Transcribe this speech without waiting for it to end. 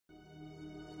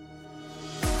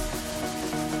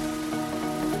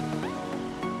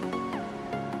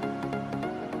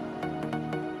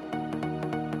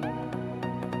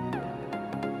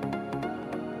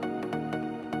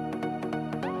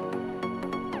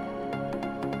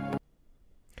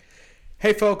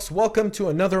Hey folks, welcome to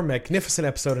another magnificent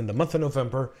episode in the month of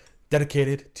November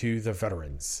dedicated to the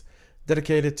veterans,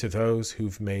 dedicated to those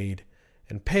who've made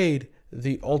and paid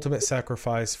the ultimate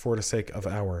sacrifice for the sake of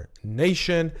our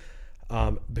nation.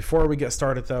 Before we get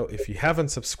started though, if you haven't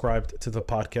subscribed to the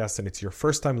podcast and it's your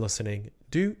first time listening,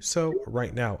 do so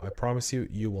right now. I promise you,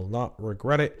 you will not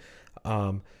regret it.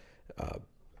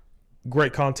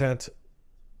 Great content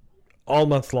all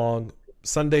month long.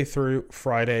 Sunday through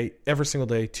Friday, every single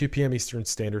day, 2 p.m. Eastern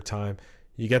Standard Time.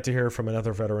 You get to hear from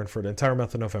another veteran for the entire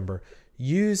month of November.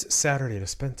 Use Saturday to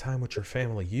spend time with your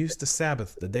family. Use the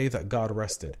Sabbath, the day that God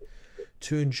rested,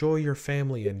 to enjoy your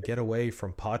family and get away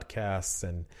from podcasts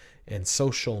and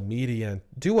social media. And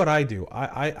do what I do.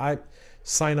 I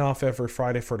sign off every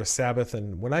Friday for the Sabbath,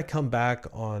 and when I come back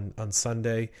on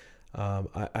Sunday,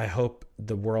 I hope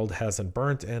the world hasn't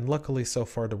burnt, and luckily so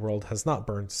far the world has not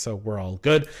burnt, so we're all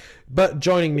good. But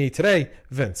joining me today,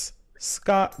 Vince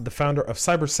Scott, the founder of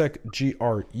Cybersec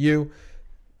GRU.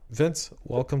 Vince,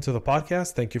 welcome to the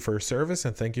podcast. Thank you for your service,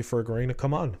 and thank you for agreeing to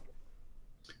come on.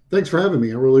 Thanks for having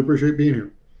me. I really appreciate being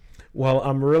here. Well,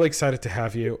 I'm really excited to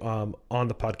have you on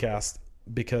the podcast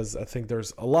because I think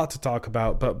there's a lot to talk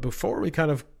about. But before we kind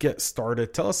of get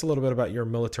started, tell us a little bit about your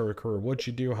military career. What'd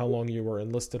you do? How long you were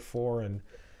enlisted for, and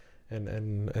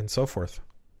so forth.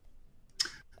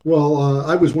 Well,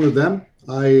 I was one of them.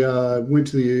 I went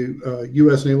to the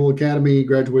U.S. Naval Academy,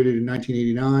 graduated in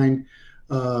 1989,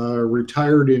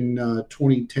 retired in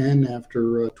 2010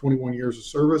 after 21 years of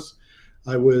service.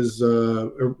 I was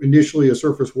initially a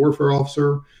surface warfare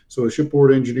officer, so a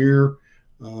shipboard engineer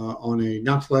on a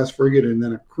Knox-class frigate and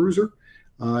then a cruiser.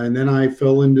 And then I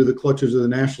fell into the clutches of the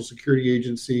National Security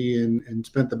Agency and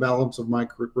spent the balance of my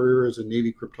career as a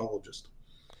Navy cryptologist.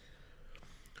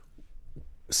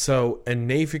 So a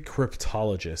Navy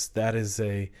cryptologist, that is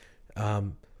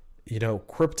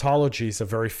cryptology is a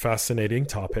very fascinating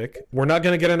topic. We're not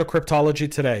going to get into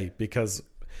cryptology today because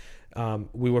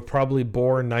we would probably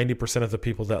bore 90% of the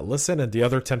people that listen, and the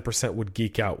other 10% would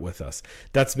geek out with us.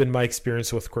 That's been my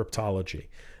experience with cryptology.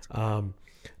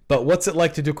 But what's it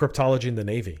like to do cryptology in the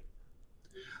Navy?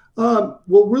 Well,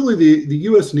 really, the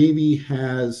U.S. Navy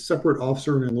has separate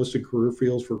officer and enlisted career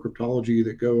fields for cryptology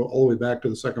that go all the way back to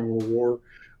the Second World War,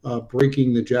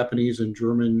 breaking the Japanese and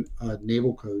German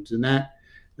naval codes. And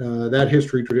that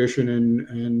history, tradition,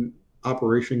 and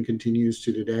operation continues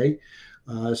to today.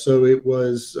 So it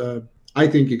was, I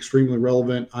think, extremely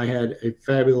relevant. I had a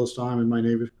fabulous time in my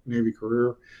Navy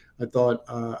career. I thought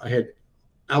I had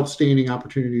outstanding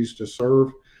opportunities to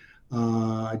serve.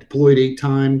 I deployed 8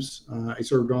 times. I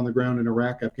served on the ground in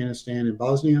Iraq, Afghanistan, and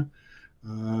Bosnia.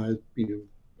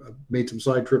 Made some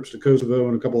side trips to Kosovo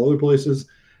and a couple other places.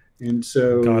 And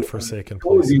so godforsaken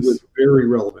places was very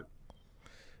relevant.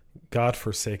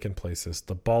 Godforsaken places.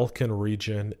 The Balkan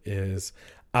region is...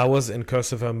 I was in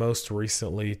Kosovo most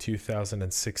recently,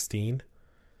 2016.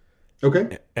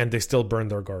 Okay. And they still burn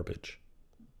their garbage.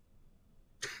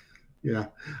 Yeah.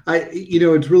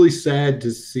 It's really sad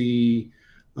to see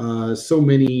so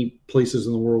many places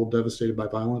in the world devastated by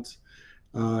violence.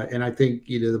 And I think,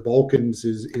 the Balkans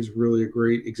is really a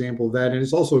great example of that. And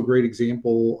it's also a great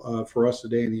example for us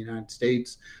today in the United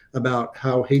States about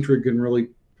how hatred can really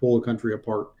pull a country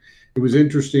apart. It was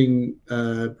interesting,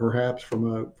 perhaps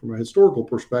from a historical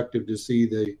perspective, to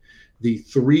see the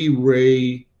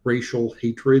three-way racial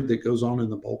hatred that goes on in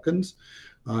the Balkans,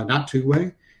 not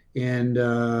two-way. And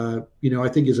I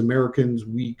think as Americans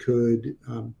we could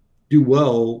do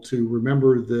well to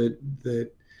remember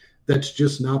that's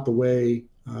just not the way.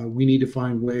 We need to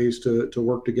find ways to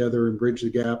work together and bridge the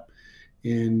gap,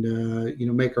 and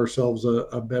make ourselves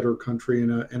a better country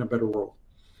and a better world.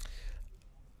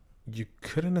 You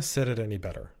couldn't have said it any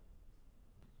better.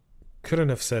 Couldn't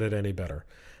have said it any better.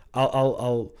 I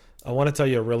want to tell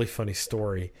you a really funny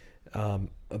story. A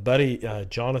buddy,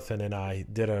 Jonathan, and I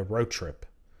did a road trip,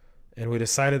 and we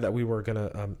decided that we were going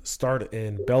to start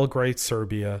in Belgrade,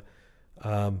 Serbia,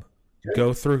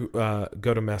 go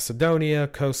to Macedonia,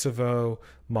 Kosovo,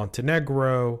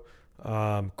 Montenegro,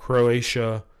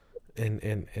 Croatia,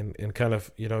 and kind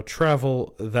of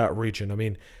travel that region. I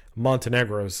mean,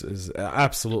 Montenegro is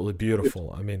absolutely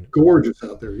beautiful. I mean, gorgeous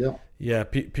out there. Yeah. Yeah.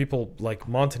 People like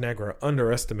Montenegro,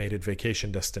 underestimated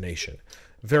vacation destination,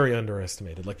 very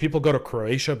underestimated. Like people go to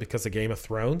Croatia because of Game of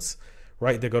Thrones,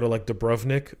 right? They go to like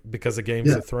Dubrovnik because of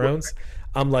Games of Thrones.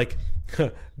 I'm like,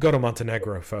 go to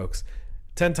Montenegro, folks.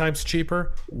 10 times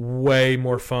cheaper, way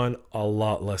more fun, a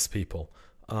lot less people.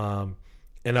 And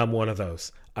I'm one of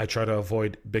those. I try to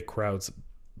avoid big crowds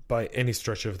by any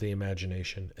stretch of the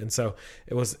imagination. And so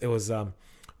it was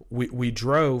we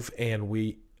drove and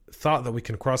we thought that we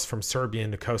can cross from Serbia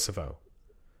into Kosovo.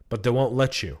 but they won't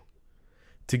let you.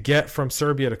 To get from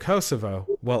Serbia to Kosovo,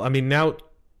 well, I mean, now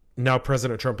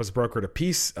President Trump has brokered a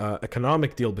peace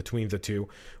economic deal between the two,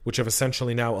 which have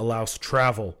essentially now allows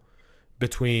travel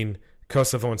between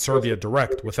Kosovo and Serbia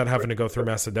direct without having to go through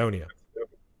Macedonia.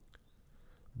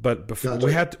 But before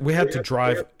we had to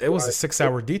drive. It was a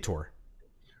 6-hour detour.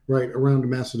 Right around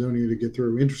Macedonia to get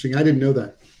through. Interesting. I didn't know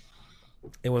that.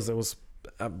 It was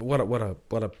what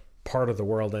a part of the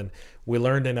world. And we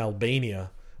learned in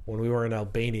Albania, when we were in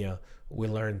Albania, we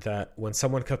learned that when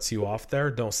someone cuts you off there,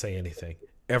 don't say anything.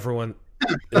 Everyone's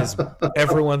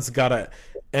got a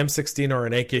M16 or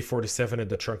an AK-47 in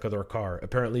the trunk of their car.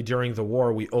 Apparently during the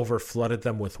war, we over flooded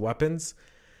them with weapons,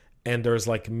 and there's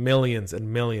like millions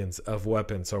and millions of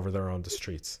weapons over there on the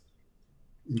streets.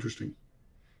 Interesting.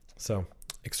 So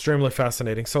extremely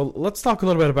fascinating. So let's talk a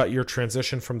little bit about your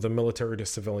transition from the military to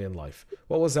civilian life.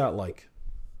 What was that like?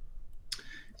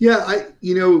 Yeah,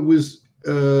 it was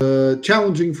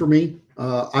challenging for me.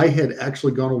 I had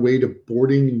actually gone away to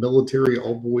boarding military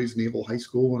all boys naval high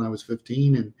school when I was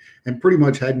 15 and pretty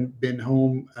much hadn't been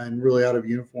home and really out of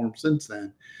uniform since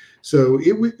then. So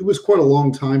it was quite a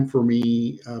long time for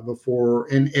me before,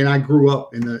 and I grew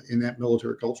up in that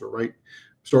military culture, right?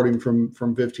 Starting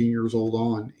from 15 years old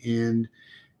on. And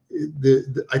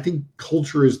I think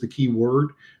culture is the key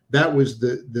word. That was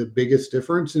the biggest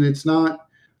difference. And it's not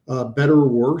better or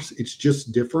worse. It's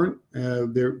just different.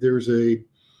 There's a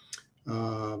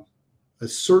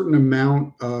certain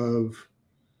amount of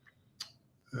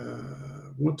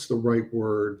what's the right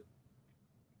word?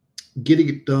 Getting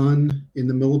it done in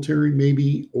the military,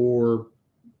 maybe, or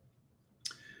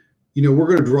we're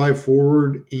going to drive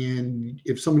forward, and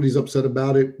if somebody's upset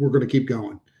about it, we're going to keep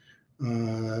going.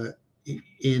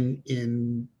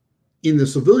 In the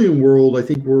civilian world, I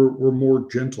think we're more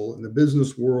gentle. In the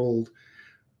business world,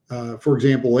 for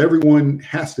example, everyone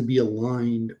has to be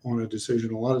aligned on a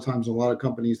decision. A lot of times, a lot of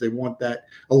companies, they want that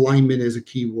alignment as a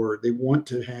key word. They want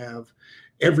to have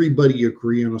everybody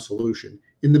agree on a solution.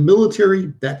 In the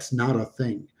military, that's not a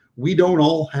thing. We don't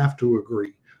all have to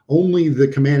agree. Only the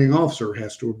commanding officer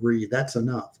has to agree. That's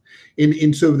enough.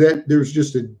 And so that there's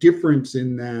just a difference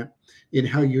in that, in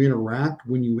how you interact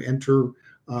when you enter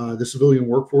the civilian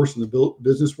workforce in the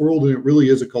business world. And it really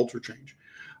is a culture change.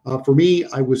 For me,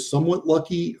 I was somewhat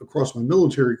lucky across my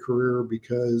military career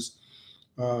because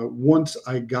once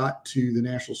I got to the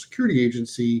National Security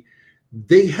Agency,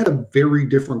 they had a very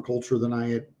different culture than I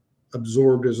had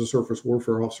absorbed as a surface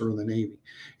warfare officer in the Navy.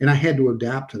 And I had to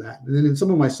adapt to that. And then in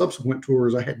some of my subsequent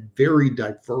tours, I had very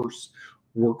diverse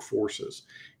workforces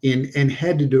and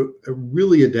had to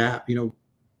really adapt,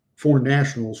 foreign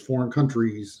nationals, foreign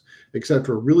countries, et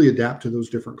cetera, really adapt to those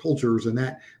different cultures. And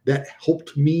that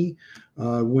helped me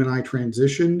when I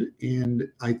transitioned. And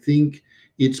I think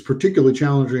it's particularly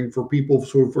challenging for people.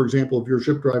 So, for example, if you're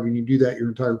ship driving, you do that your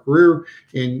entire career,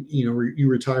 and you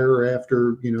retire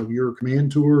after your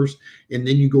command tours, and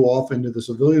then you go off into the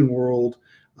civilian world.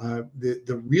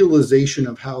 The realization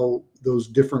of how those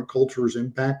different cultures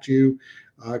impact you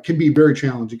can be very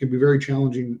challenging. It can be very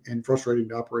challenging and frustrating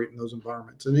to operate in those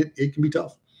environments, and it can be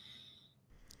tough.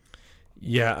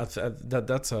 Yeah,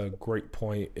 that's a great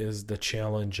point. Is the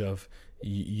challenge of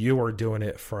you are doing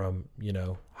it from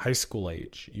high school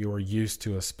age. You are used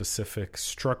to a specific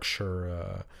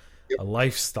structure, a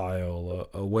lifestyle,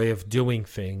 a way of doing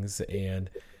things, and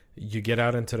you get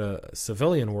out into the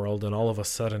civilian world, and all of a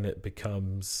sudden it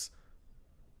becomes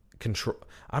control.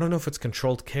 I don't know if it's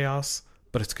controlled chaos,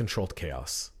 but it's controlled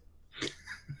chaos.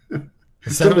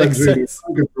 Does that make sense?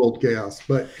 Uncontrolled chaos,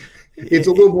 but it's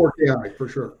a little more chaotic for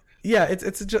sure. Yeah,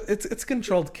 it's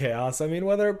controlled chaos. I mean,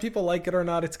 whether people like it or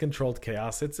not, it's controlled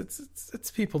chaos.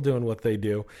 It's people doing what they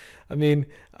do. I mean,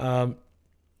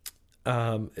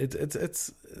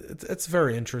 it's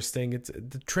very interesting. It's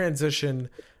the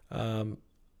transition, in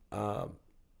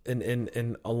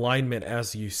alignment,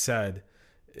 as you said,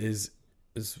 is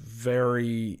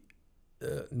very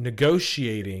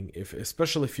negotiating,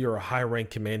 especially if you're a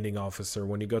high-rank commanding officer.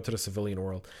 When you go to the civilian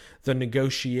world, the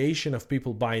negotiation of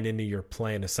people buying into your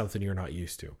plan is something you're not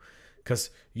used to, because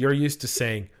you're used to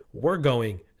saying, we're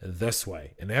going this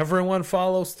way, and everyone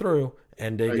follows through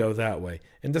and they go that way.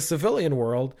 In the civilian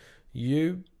world,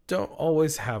 you don't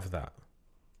always have that.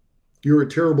 You're a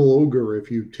terrible ogre if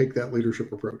you take that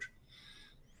leadership approach.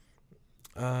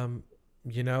 I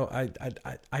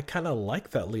kind of like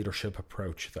that leadership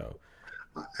approach, though.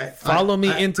 Follow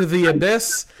me into the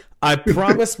abyss. I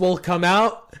promise we'll come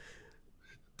out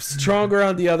stronger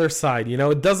on the other side.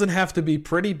 It doesn't have to be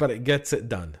pretty, but it gets it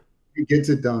done. It gets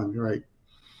it done, right?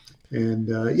 And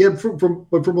from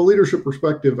a leadership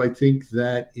perspective, I think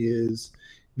that is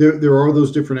there are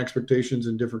those different expectations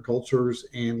in different cultures,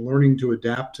 and learning to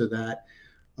adapt to that.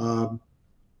 Um,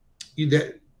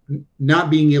 that not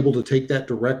being able to take that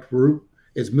direct route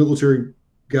as military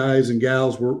guys and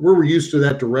gals, we're used to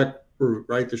that direct route,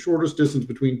 right? The shortest distance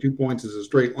between 2 points is a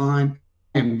straight line,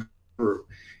 and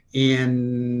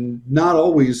not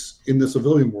always in the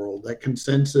civilian world. That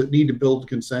consensus, need to build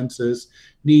consensus,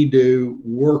 need to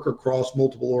work across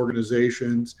multiple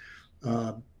organizations,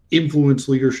 uh, influence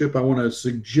leadership. I want to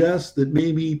suggest that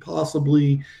maybe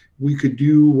possibly we could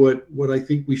do what I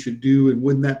think we should do, and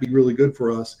wouldn't that be really good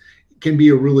for us? It can be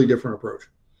a really different approach.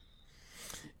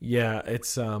 Yeah,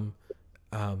 it's um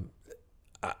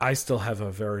I still have a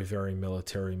very, very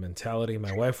military mentality.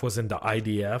 My wife was in the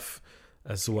IDF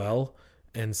as well,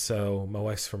 and so my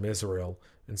wife's from Israel,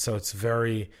 and so it's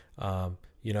very,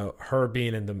 her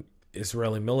being in the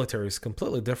Israeli military is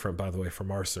completely different, by the way,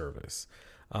 from our service.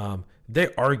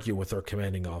 They argue with their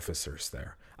commanding officers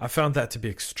there. I found that to be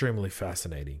extremely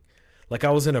fascinating. Like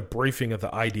I was in a briefing of the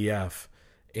IDF,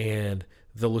 and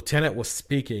the lieutenant was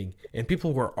speaking, and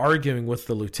people were arguing with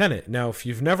the lieutenant. Now, if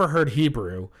you've never heard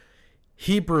Hebrew,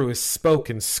 Hebrew is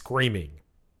spoken screaming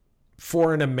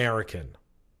for an American.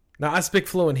 Now, I speak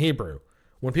fluent Hebrew.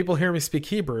 When people hear me speak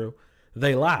Hebrew,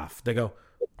 they laugh. They go,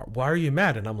 "Why are you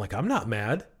mad?" And I'm like, "I'm not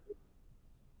mad."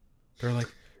 They're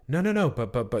like, "No, no, no,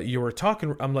 but you were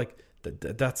talking." I'm like,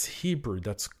 "That's Hebrew.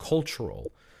 That's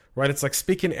cultural." Right? It's like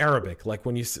speaking Arabic. Like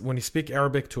when you speak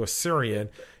Arabic to a Syrian,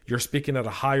 you're speaking at a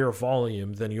higher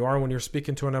volume than you are when you're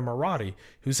speaking to an Emirati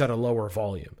who's at a lower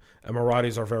volume.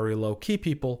 Emiratis are very low key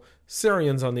people.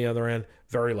 Syrians, on the other end,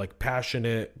 very like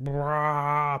passionate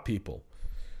people.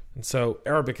 And so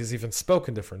Arabic is even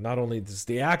spoken different. Not only is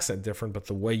the accent different, but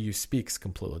the way you speak is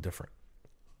completely different.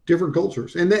 Different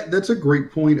cultures, and that's a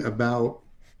great point about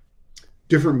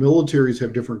different militaries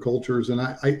have different cultures. And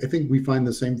I think we find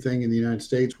the same thing in the United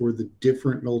States, where the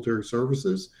different military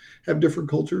services have different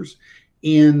cultures.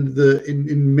 And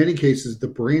in many cases, the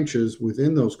branches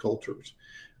within those cultures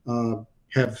uh,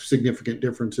 have significant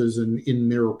differences in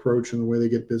their approach and the way they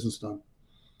get business done.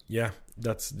 Yeah,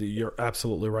 you're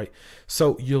absolutely right.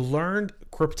 So you learned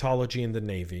cryptology in the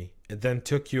Navy, and then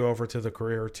took you over to the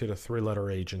career to the three-letter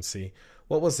agency.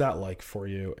 What was that like for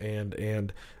you?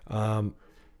 And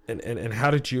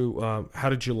how did you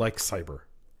like cyber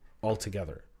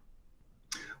altogether?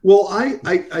 Well,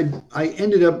 I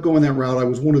ended up going that route. I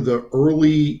was one of the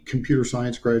early computer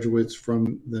science graduates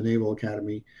from the Naval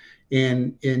Academy,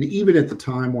 and even at the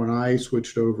time when I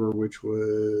switched over, which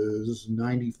was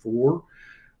 '94,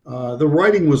 the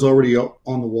writing was already up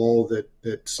on the wall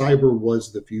that cyber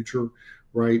was the future,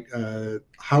 right?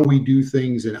 How we do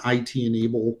things in IT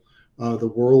enable the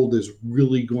world is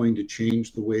really going to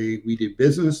change the way we do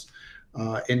business.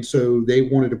 And so they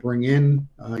wanted to bring in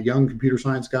young computer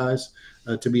science guys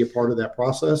to be a part of that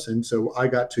process. And so I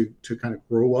got to kind of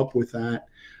grow up with that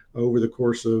over the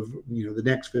course of the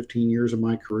next 15 years of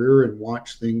my career, and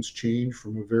watch things change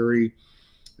from a very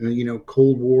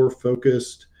Cold War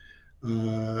focused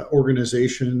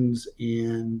organizations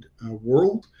and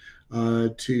world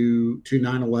to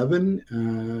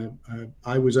 9/11.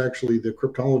 I was actually the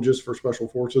cryptologist for Special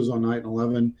Forces on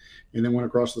 9/11, and then went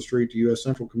across the street to U.S.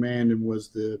 Central Command and was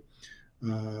the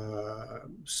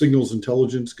signals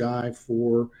intelligence guy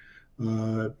for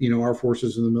our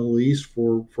forces in the Middle East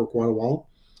for quite a while.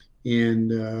 And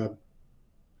that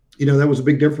was a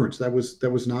big difference. That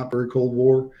was not very Cold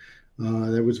War.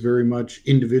 That was very much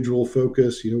individual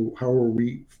focus. How are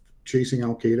we chasing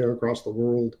Al Qaeda across the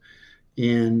world?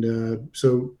 And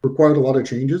so required a lot of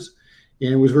changes.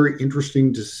 And it was very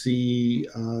interesting to see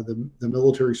the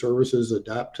military services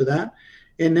adapt to that.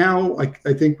 And now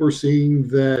I think we're seeing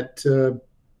that,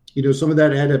 some of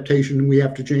that adaptation we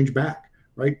have to change back,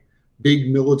 right?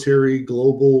 Big military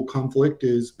global conflict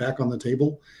is back on the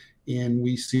table. And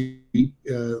we see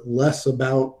less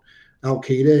about Al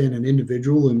Qaeda and an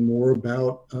individual, and more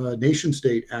about nation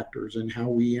state actors and how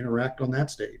we interact on that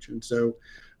stage. And so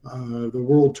the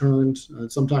world turns.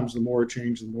 Sometimes the more it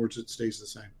changes, the more it stays the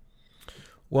same.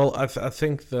 Well, I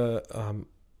think the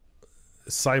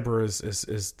cyber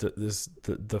is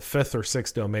the fifth or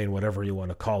sixth domain, whatever you want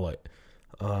to call it.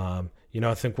 I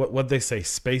think what they say,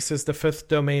 space is the fifth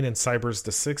domain and cyber is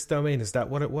the sixth domain. Is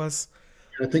that what it was?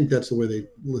 I think that's the way they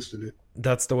listed it.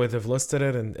 That's the way they've listed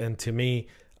it. And to me,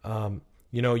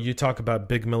 you talk about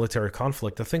big military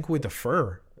conflict. I think we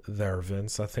defer there,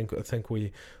 Vince. I think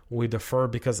we defer,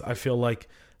 because I feel like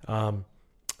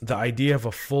the idea of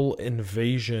a full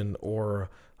invasion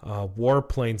or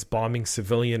warplanes bombing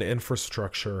civilian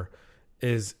infrastructure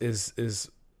is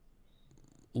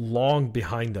long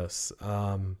behind us.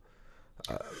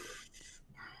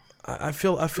 I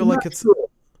feel I'm like not it's. sure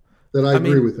that I I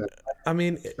agree mean, with that. I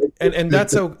mean, and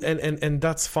that's so, and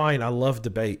that's fine. I love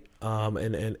debate,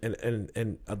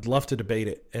 and I'd love to debate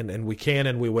it, and we can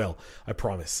and we will. I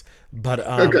promise. But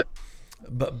Okay.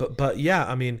 but yeah.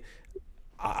 I mean,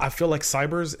 I feel like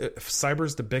cyber's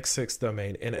the big six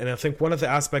domain, and I think one of the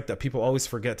aspects that people always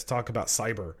forget to talk about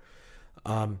cyber,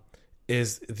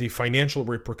 is the financial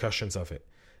repercussions of it.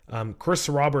 Chris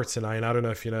Roberts and I don't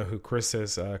know if you know who Chris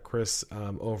is. Chris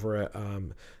over at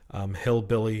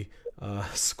Hillbilly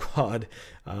Squad,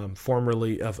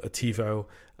 formerly of Ativo,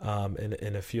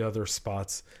 and a few other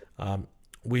spots.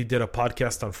 We did a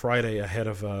podcast on Friday ahead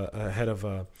of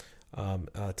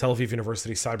Tel Aviv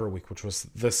University Cyber Week, which was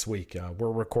this week.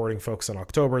 We're recording, folks, in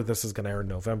October. This is going to air in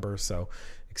November, so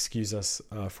excuse us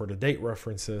for the date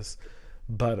references.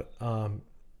 But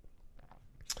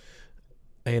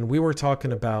and we were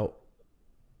talking about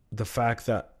the fact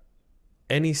that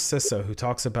any CISO who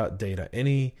talks about data,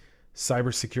 any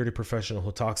cybersecurity professional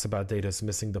who talks about data is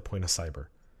missing the point of cyber.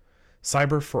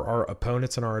 Cyber for our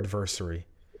opponents and our adversary,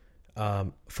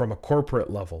 from a corporate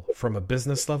level, from a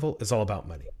business level, is all about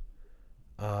money.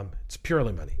 It's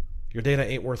purely money. Your data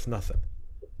ain't worth nothing.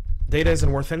 Data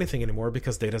isn't worth anything anymore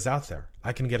because data's out there.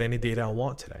 I can get any data I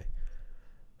want today.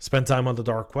 Spend time on the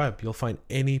dark web. You'll find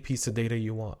any piece of data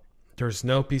you want. There's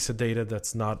no piece of data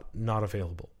that's not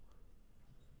available.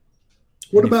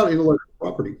 What about intellectual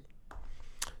property?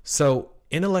 So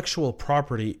intellectual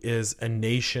property is a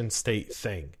nation state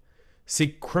thing. See,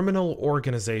 criminal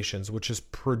organizations, which is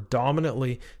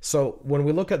predominantly, so when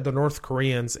we look at the North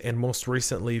Koreans and most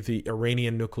recently the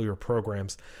Iranian nuclear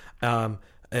programs, one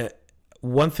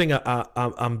thing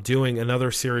I'm doing, another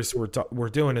series we're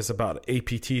doing is about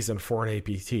APTs and foreign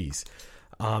APTs.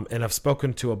 And I've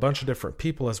spoken to a bunch of different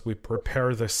people as we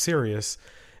prepare this series.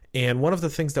 And one of the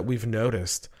things that we've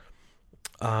noticed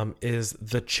is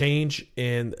the change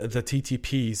in the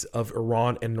TTPs of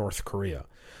Iran and North Korea.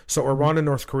 So Iran and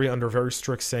North Korea under very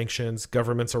strict sanctions,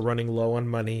 governments are running low on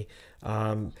money.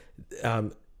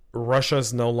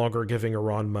 Russia's no longer giving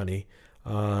Iran money,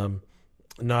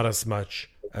 not as much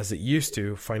as it used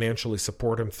to financially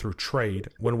support him through trade.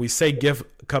 When we say give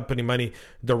company money,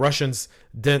 the Russians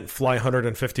didn't fly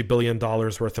 $150 billion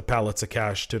worth of pallets of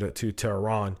cash to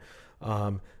Iran.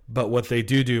 But what they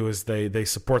do is they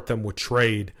support them with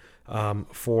trade,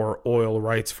 for oil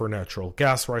rights, for natural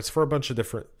gas rights, for a bunch of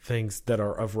different things that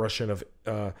are of Russian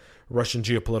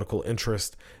geopolitical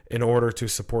interest in order to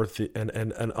support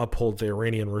and uphold the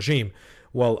Iranian regime.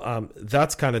 Well,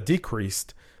 that's kind of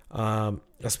decreased,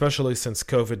 especially since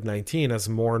COVID-19, as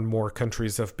more and more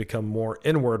countries have become more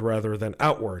inward rather than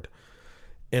outward.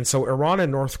 And so Iran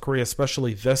and North Korea,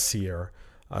 especially this year,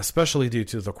 especially due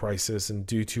to the crisis and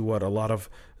due to what a lot of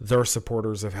their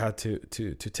supporters have had to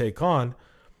take on,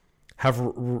 have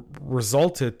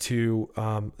resulted to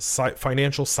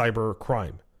financial cyber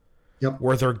crime. Yep.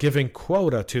 Where they're giving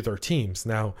quota to their teams.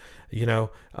 Now, you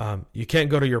can't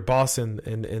go to your boss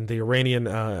in the Iranian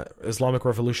Islamic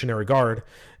Revolutionary Guard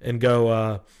and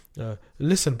go,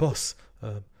 listen, boss,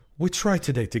 we tried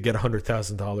today to get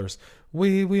 $100,000.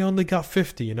 We only got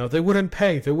 50. They wouldn't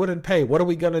pay. What are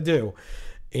we gonna do?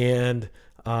 And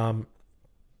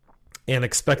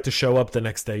expect to show up the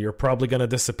next day. You're probably gonna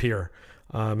disappear.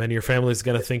 And your family's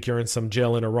going to think you're in some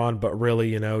jail in Iran, but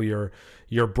really,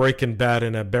 you're Breaking Bad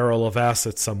in a barrel of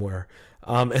acid somewhere.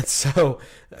 And so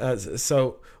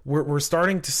we're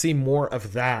starting to see more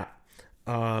of that,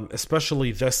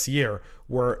 especially this year,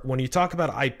 where when you talk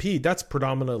about IP, that's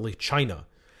predominantly China,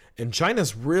 and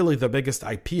China's really the biggest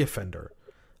IP offender,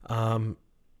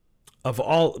 of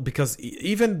all, because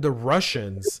even the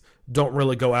Russians don't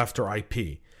really go after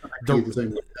IP. I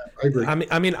agree.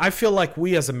 I mean, I feel like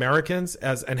we as Americans,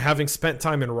 and having spent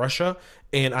time in Russia,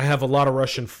 and I have a lot of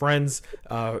Russian friends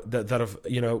that have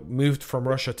moved from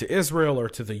Russia to Israel or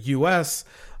to the U.S.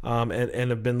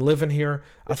 And have been living here.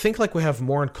 I think like we have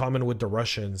more in common with the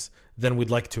Russians than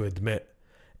we'd like to admit,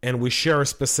 and we share a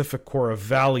specific core of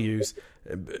values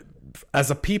as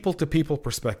a people-to-people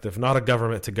perspective, not a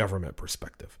government-to-government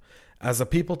perspective. As a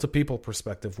people-to-people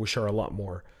perspective, we share a lot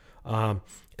more.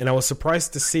 And I was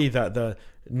surprised to see that the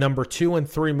number 2 and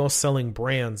 3 most selling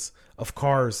brands of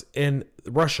cars in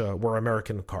Russia were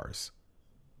American cars.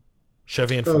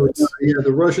 Chevy and Ford. Yeah,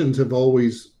 the Russians have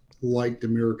always liked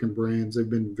American brands. They've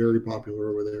been very popular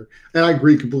over there. And I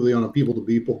agree completely on a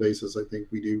people-to-people basis. I think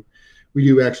we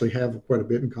do actually have quite a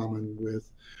bit in common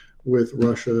with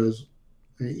Russia's,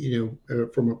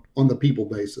 on the people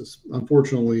basis.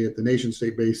 Unfortunately, at the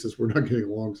nation-state basis, we're not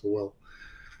getting along so well.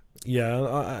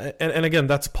 Yeah, and again,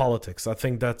 that's politics. I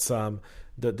think that's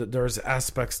there's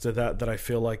aspects to that I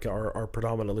feel like are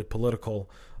predominantly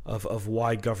political. of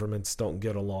why governments don't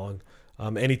get along.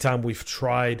 Anytime we've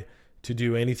tried to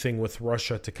do anything with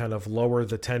Russia to kind of lower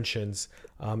the tensions,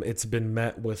 it's been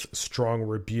met with strong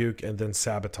rebuke and then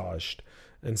sabotaged.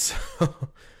 And so,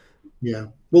 Yeah.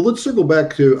 Well, let's circle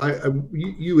back to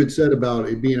you had said about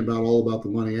it being about all about the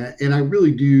money, and I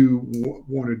really do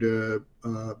wanted to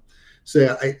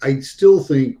say I still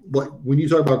think, like, when you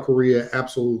talk about Korea,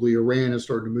 absolutely, Iran is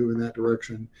starting to move in that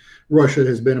direction. Russia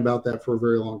has been about that for a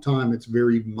very long time. It's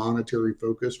very monetary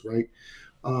focused, right?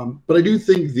 But I do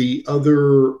think the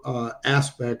other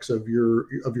aspects of your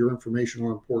information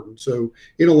are important. So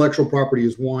intellectual property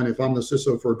is one. If I'm the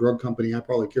CISO for a drug company, I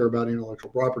probably care about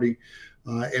intellectual property,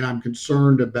 and I'm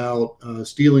concerned about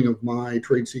stealing of my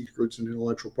trade secrets and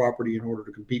intellectual property in order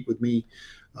to compete with me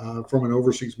from an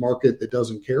overseas market that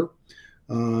doesn't care,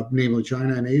 namely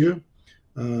China and Asia.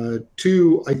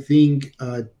 Two, I think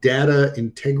data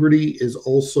integrity is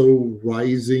also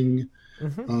rising.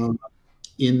 mm-hmm.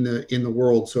 In the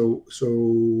world. So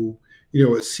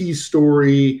a C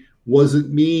story wasn't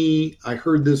me. I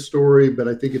heard this story, but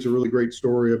I think it's a really great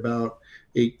story about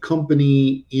a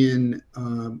company in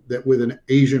that with an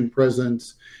Asian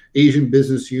presence, Asian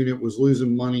business unit was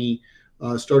losing money.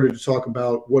 Started to talk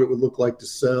about what it would look like to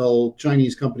sell.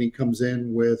 Chinese company comes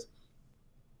in with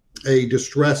a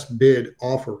distressed bid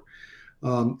offer.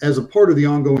 As a part of the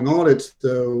ongoing audits,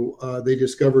 though, they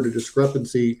discovered a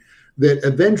discrepancy that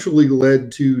eventually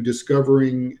led to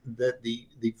discovering that the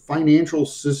financial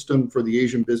system for the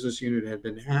Asian business unit had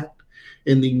been hacked,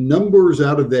 and the numbers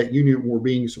out of that unit were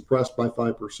being suppressed by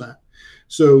 5%.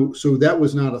 So that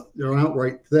was not an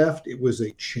outright theft. It was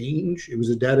a change. It was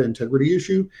a data integrity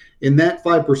issue. And that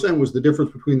 5% was the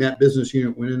difference between that business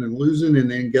unit winning and losing.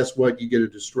 And then guess what? You get a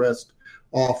distressed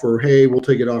offer. Hey, we'll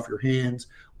take it off your hands.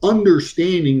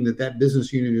 Understanding that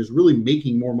business unit is really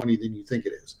making more money than you think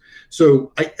it is.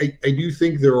 So I do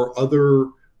think there are other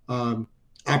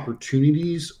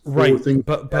opportunities for Right, things.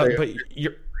 but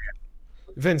you're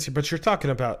Vince, but you're talking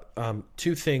about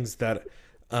two things that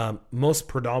most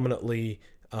predominantly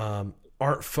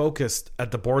aren't focused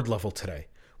at the board level today,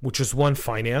 which is one,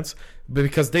 finance, but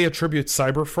because they attribute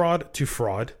cyber fraud to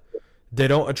fraud, they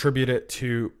don't attribute it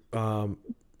to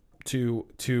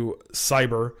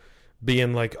cyber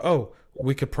being like, oh,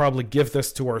 we could probably give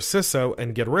this to our CISO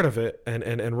and get rid of it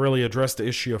and really address the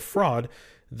issue of fraud.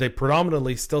 They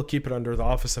predominantly still keep it under the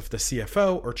office of the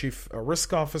CFO or chief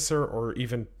risk officer or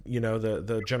even,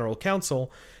 the general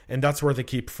counsel. And that's where they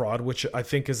keep fraud, which I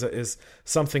think is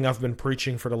something I've been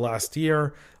preaching for the last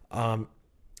year.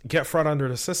 Get fraud under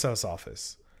the CISO's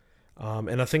office.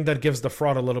 And I think that gives the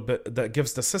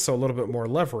CISO a little bit more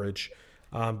leverage.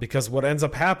 Because what ends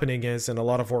up happening is in a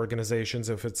lot of organizations,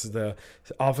 if it's the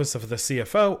office of the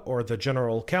CFO or the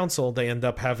general counsel, they end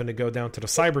up having to go down to the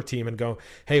cyber team and go,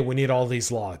 hey, we need all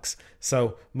these logs.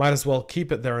 So might as well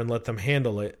keep it there and let them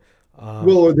handle it.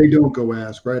 Or they don't go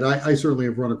ask, right? I certainly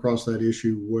have run across that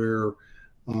issue where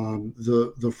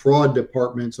the fraud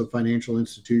departments of financial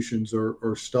institutions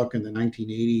are stuck in the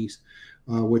 1980s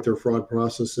with their fraud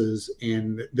processes,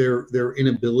 and their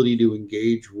inability to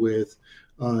engage with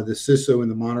the CISO in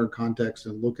the modern context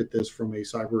and look at this from a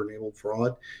cyber-enabled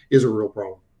fraud is a real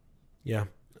problem. Yeah.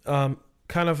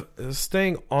 Kind of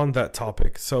staying on that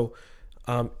topic. So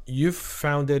you've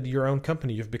founded your own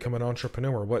company. You've become an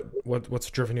entrepreneur.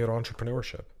 What's driven you to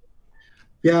entrepreneurship?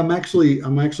 Yeah, I'm actually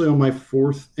on my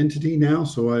fourth entity now.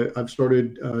 So I've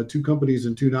started two companies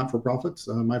and two not-for-profits.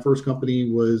 My first company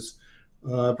was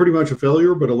pretty much a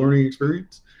failure, but a learning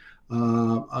experience.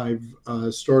 I've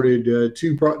started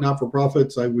two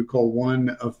not-for-profits. I would call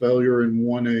one a failure and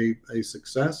one a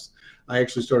success. I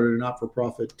actually started a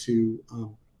not-for-profit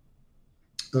to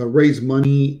raise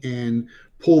money and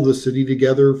pull the city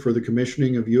together for the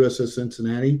commissioning of USS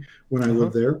Cincinnati when I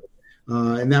lived there.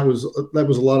 And that was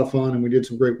a lot of fun, and we did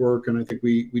some great work, and I think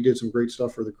we did some great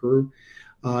stuff for the crew.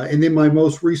 And then my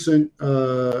most recent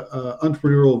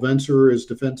entrepreneurial venture is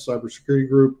Defense Cybersecurity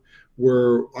Group,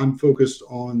 where I'm focused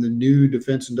on the new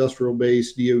Defense Industrial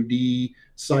Base DoD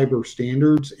cyber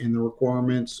standards and the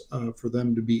requirements for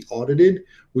them to be audited,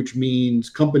 which means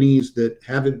companies that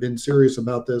haven't been serious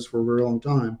about this for a very long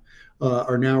time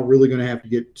are now really going to have to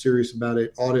get serious about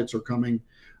it. Audits are coming.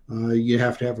 You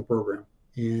have to have a program.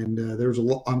 And there's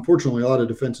unfortunately a lot of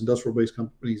defense industrial base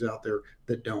companies out there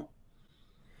that don't.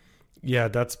 Yeah,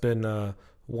 that's been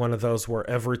one of those where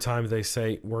every time they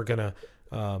say we're gonna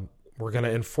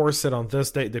enforce it on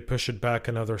this date, they push it back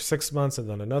another 6 months and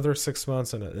then another 6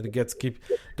 months, and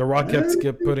the rock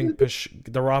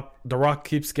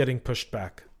keeps getting pushed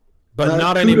back, but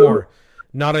not anymore.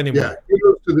 Not anymore. Yeah, it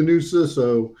goes to the new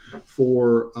CISO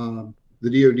for the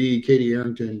DoD, Katie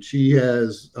Arrington, she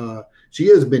has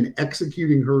been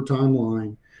executing her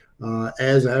timeline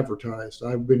as advertised.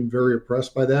 I've been very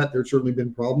impressed by that. There's certainly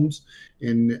been problems,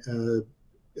 and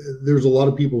there's a lot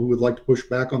of people who would like to push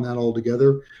back on that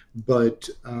altogether. But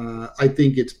I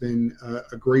think it's been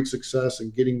a great success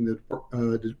in getting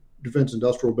the Defense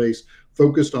Industrial Base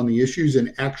focused on the issues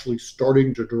and actually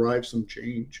starting to drive some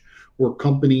change where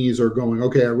companies are going,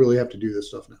 okay, I really have to do this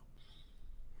stuff now.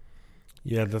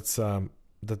 Yeah, that's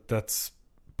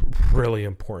really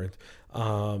important.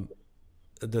 The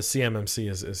CMMC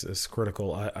is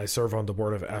critical. I serve on the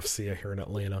board of FCA here in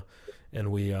Atlanta,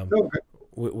 and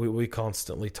we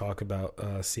constantly talk about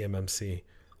CMMC.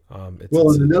 And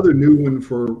another new one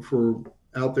for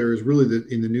out there is really that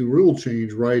in the new rule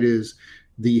change, right, is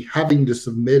the having to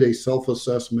submit a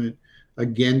self-assessment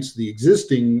against the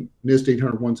existing NIST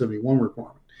 800-171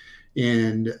 requirement.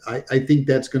 And I think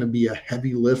that's going to be a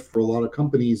heavy lift for a lot of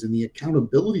companies, and the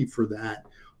accountability for that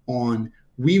on,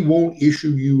 we won't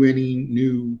issue you any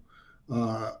new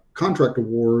contract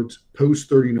awards post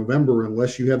 30 November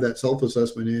unless you have that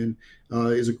self-assessment in,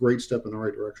 is a great step in the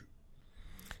right direction.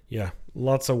 Yeah,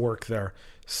 lots of work there.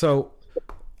 So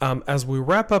as we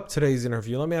wrap up today's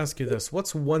interview, let me ask you this.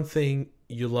 What's one thing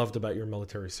you loved about your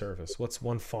military service? What's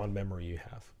one fond memory you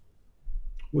have?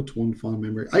 What's one fond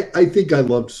memory? I think I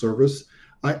loved service.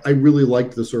 I really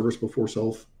liked the service before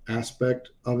self aspect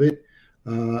of it.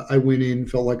 I went in,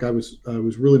 felt like I was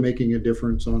really making a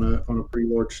difference on a pretty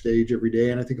large stage every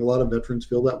day, and I think a lot of veterans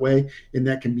feel that way, and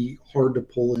that can be hard to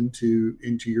pull into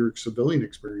your civilian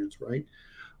experience, right?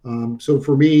 So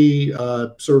for me,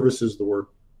 service is the word.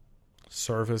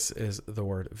 Service is the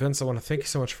word. Vince, I want to thank you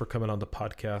so much for coming on the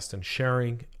podcast and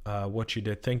sharing what you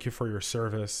did. Thank you for your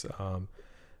service.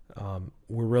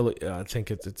 We're really, I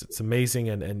think it's amazing,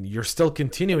 and you're still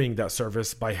continuing that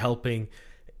service by helping,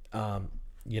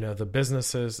 the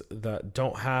businesses that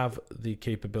don't have the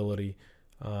capability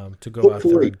to go out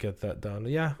there and get that done.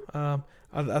 Yeah,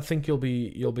 I think you'll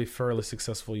be fairly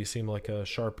successful. You seem like a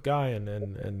sharp guy,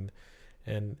 and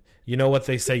you know what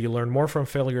they say, you learn more from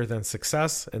failure than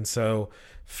success. And so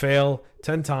fail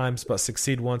 10 times, but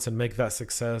succeed once, and make that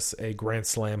success a grand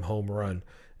slam home run,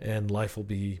 and life will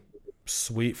be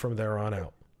sweet from there on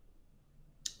out.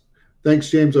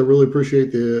 Thanks, James. I really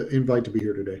appreciate the invite to be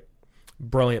here today.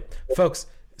 Brilliant. Folks,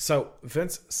 so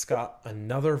Vince Scott,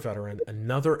 another veteran,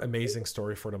 another amazing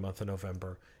story for the month of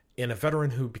November, and a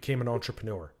veteran who became an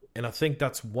entrepreneur. And I think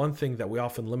that's one thing that we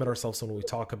often limit ourselves when we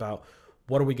talk about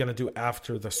what are we going to do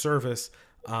after the service.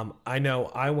 I know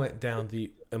I went down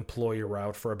the employee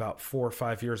route for about 4 or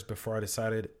 5 years before I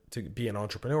decided to be an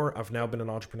entrepreneur. I've now been an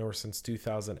entrepreneur since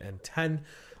 2010.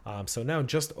 So now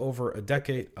just over a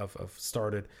decade, I've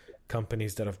started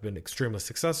companies that have been extremely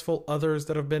successful, others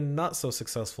that have been not so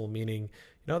successful, meaning,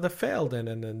 they failed.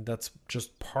 And that's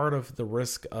just part of the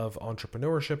risk of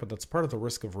entrepreneurship, and that's part of the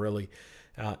risk of really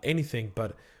anything.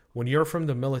 But when you're from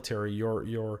the military,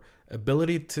 your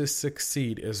ability to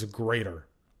succeed is greater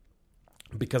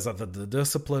because of the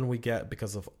discipline we get,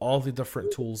 because of all the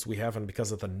different tools we have, and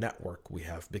because of the network we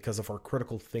have, because of our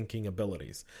critical thinking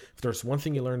abilities. If there's one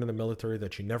thing you learn in the military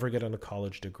that you never get in a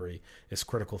college degree, it's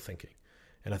critical thinking.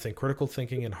 And I think critical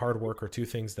thinking and hard work are two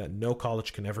things that no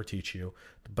college can ever teach you,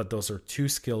 but those are two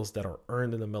skills that are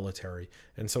earned in the military.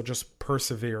 And so just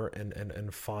persevere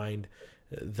and find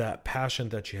that passion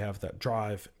that you have, that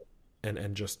drive,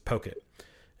 and just poke it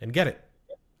and get it,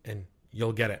 and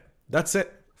you'll get it. That's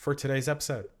it for today's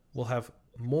episode. We'll have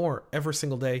more every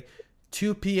single day,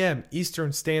 2 p.m.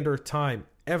 Eastern Standard Time,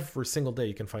 every single day.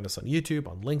 You can find us on YouTube,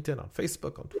 on LinkedIn, on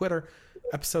Facebook, on Twitter.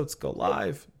 Episodes go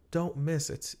live. Don't miss.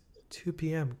 It's 2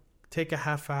 p.m. Take a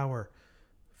half hour.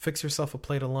 Fix yourself a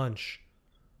plate of lunch.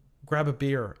 Grab a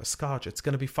beer, a scotch. It's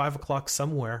going to be 5 o'clock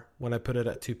somewhere when I put it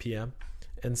at 2 p.m.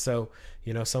 And so,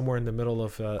 somewhere in the middle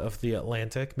of the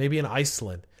Atlantic, maybe in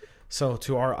Iceland. So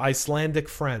to our Icelandic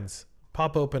friends,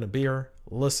 pop open a beer,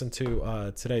 listen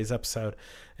to today's episode.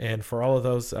 And for all of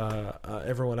those,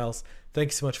 everyone else, thank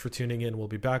you so much for tuning in. We'll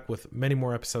be back with many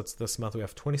more episodes this month. We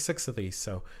have 26 of these,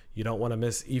 so you don't want to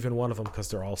miss even one of them because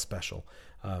they're all special.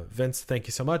 Vince, thank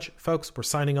you so much. Folks, we're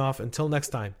signing off. Until next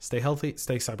time, stay healthy,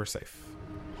 stay cyber safe.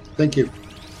 Thank you.